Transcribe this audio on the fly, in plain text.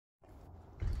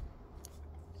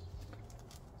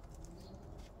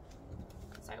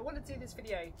I wanted to do this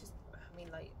video, just, I mean,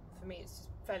 like, for me it's just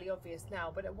fairly obvious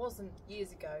now, but it wasn't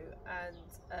years ago, and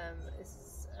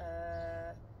it's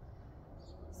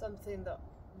something that,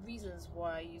 reasons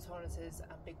why I use harnesses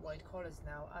and big wide collars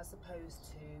now, as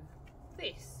opposed to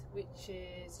this, which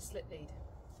is a slip lead,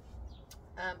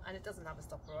 and it doesn't have a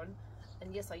stopper on.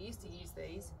 And yes, I used to use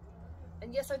these,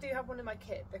 and yes, I do have one in my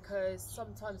kit, because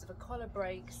sometimes if a collar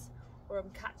breaks or I'm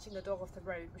catching a dog off the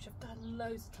road, which I've done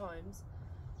loads of times,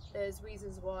 there's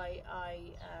reasons why I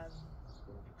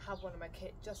have one in my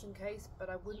kit just in case, but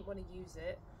I wouldn't want to use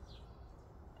it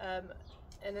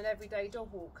in an everyday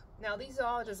dog walk. Now these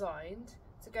are designed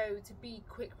to be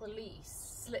quick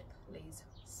release slip leads,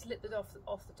 slip it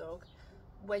off the dog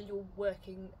when you're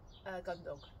working a gun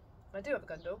dog. And I do have a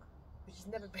gun dog, which has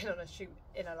never been on a shoot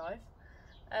in her life,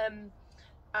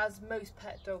 as most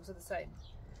pet dogs are the same.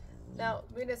 Now,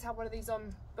 Mina's had one of these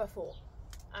on before,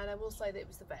 and I will say that it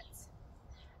was the vet's.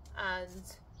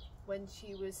 And when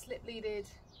she was slip leaded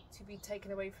to be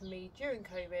taken away from me during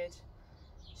COVID,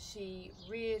 she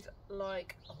reared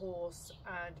like a horse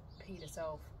and peed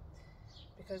herself.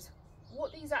 Because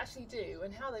what these actually do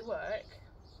and how they work,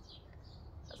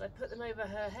 as I put them over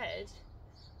her head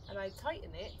and I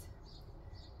tighten it,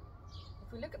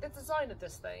 if we look at the design of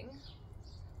this thing,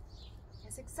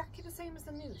 it's exactly the same as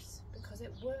the noose, because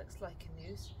it works like a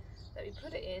noose. That we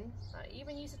put it in. I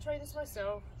even used to train this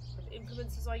myself with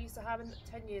implements as I used to have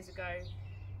 10 years ago.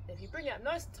 If you bring it up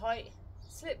nice and tight,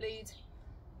 slip lead,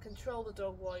 control the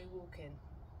dog while you walk in.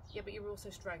 Yeah, but you're also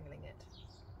strangling it.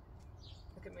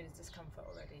 Look at Mina's discomfort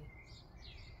already.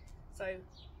 So,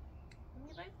 come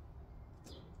here,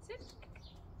 babe. Sit.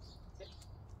 Sit.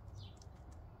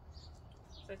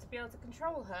 So to be able to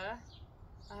control her,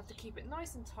 I have to keep it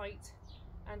nice and tight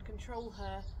and control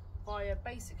her via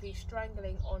basically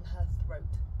strangling on her throat.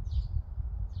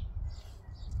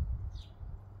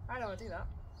 I don't want to do that.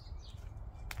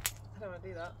 I don't want to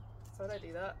do that. So I don't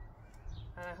do that.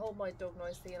 And I hold my dog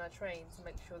nicely and I train to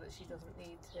make sure that she doesn't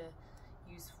need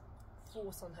to use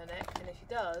force on her neck. And if she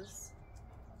does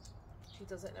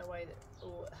it in a way that,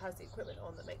 or has the equipment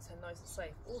on that makes her nice and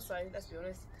safe. Also, let's be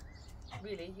honest,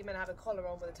 really, you're meant to have a collar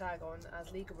on with a tag on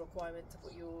as legal requirement to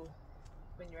put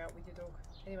when you're out with your dog.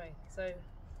 Anyway, so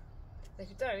if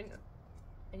you don't,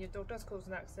 and your dog does cause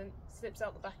an accident, slips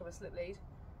out the back of a slip lead,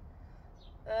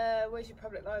 where's your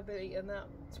public liability in that?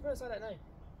 To be honest, I don't know.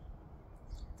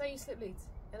 Don't use slip leads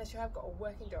unless you have got a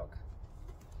working dog.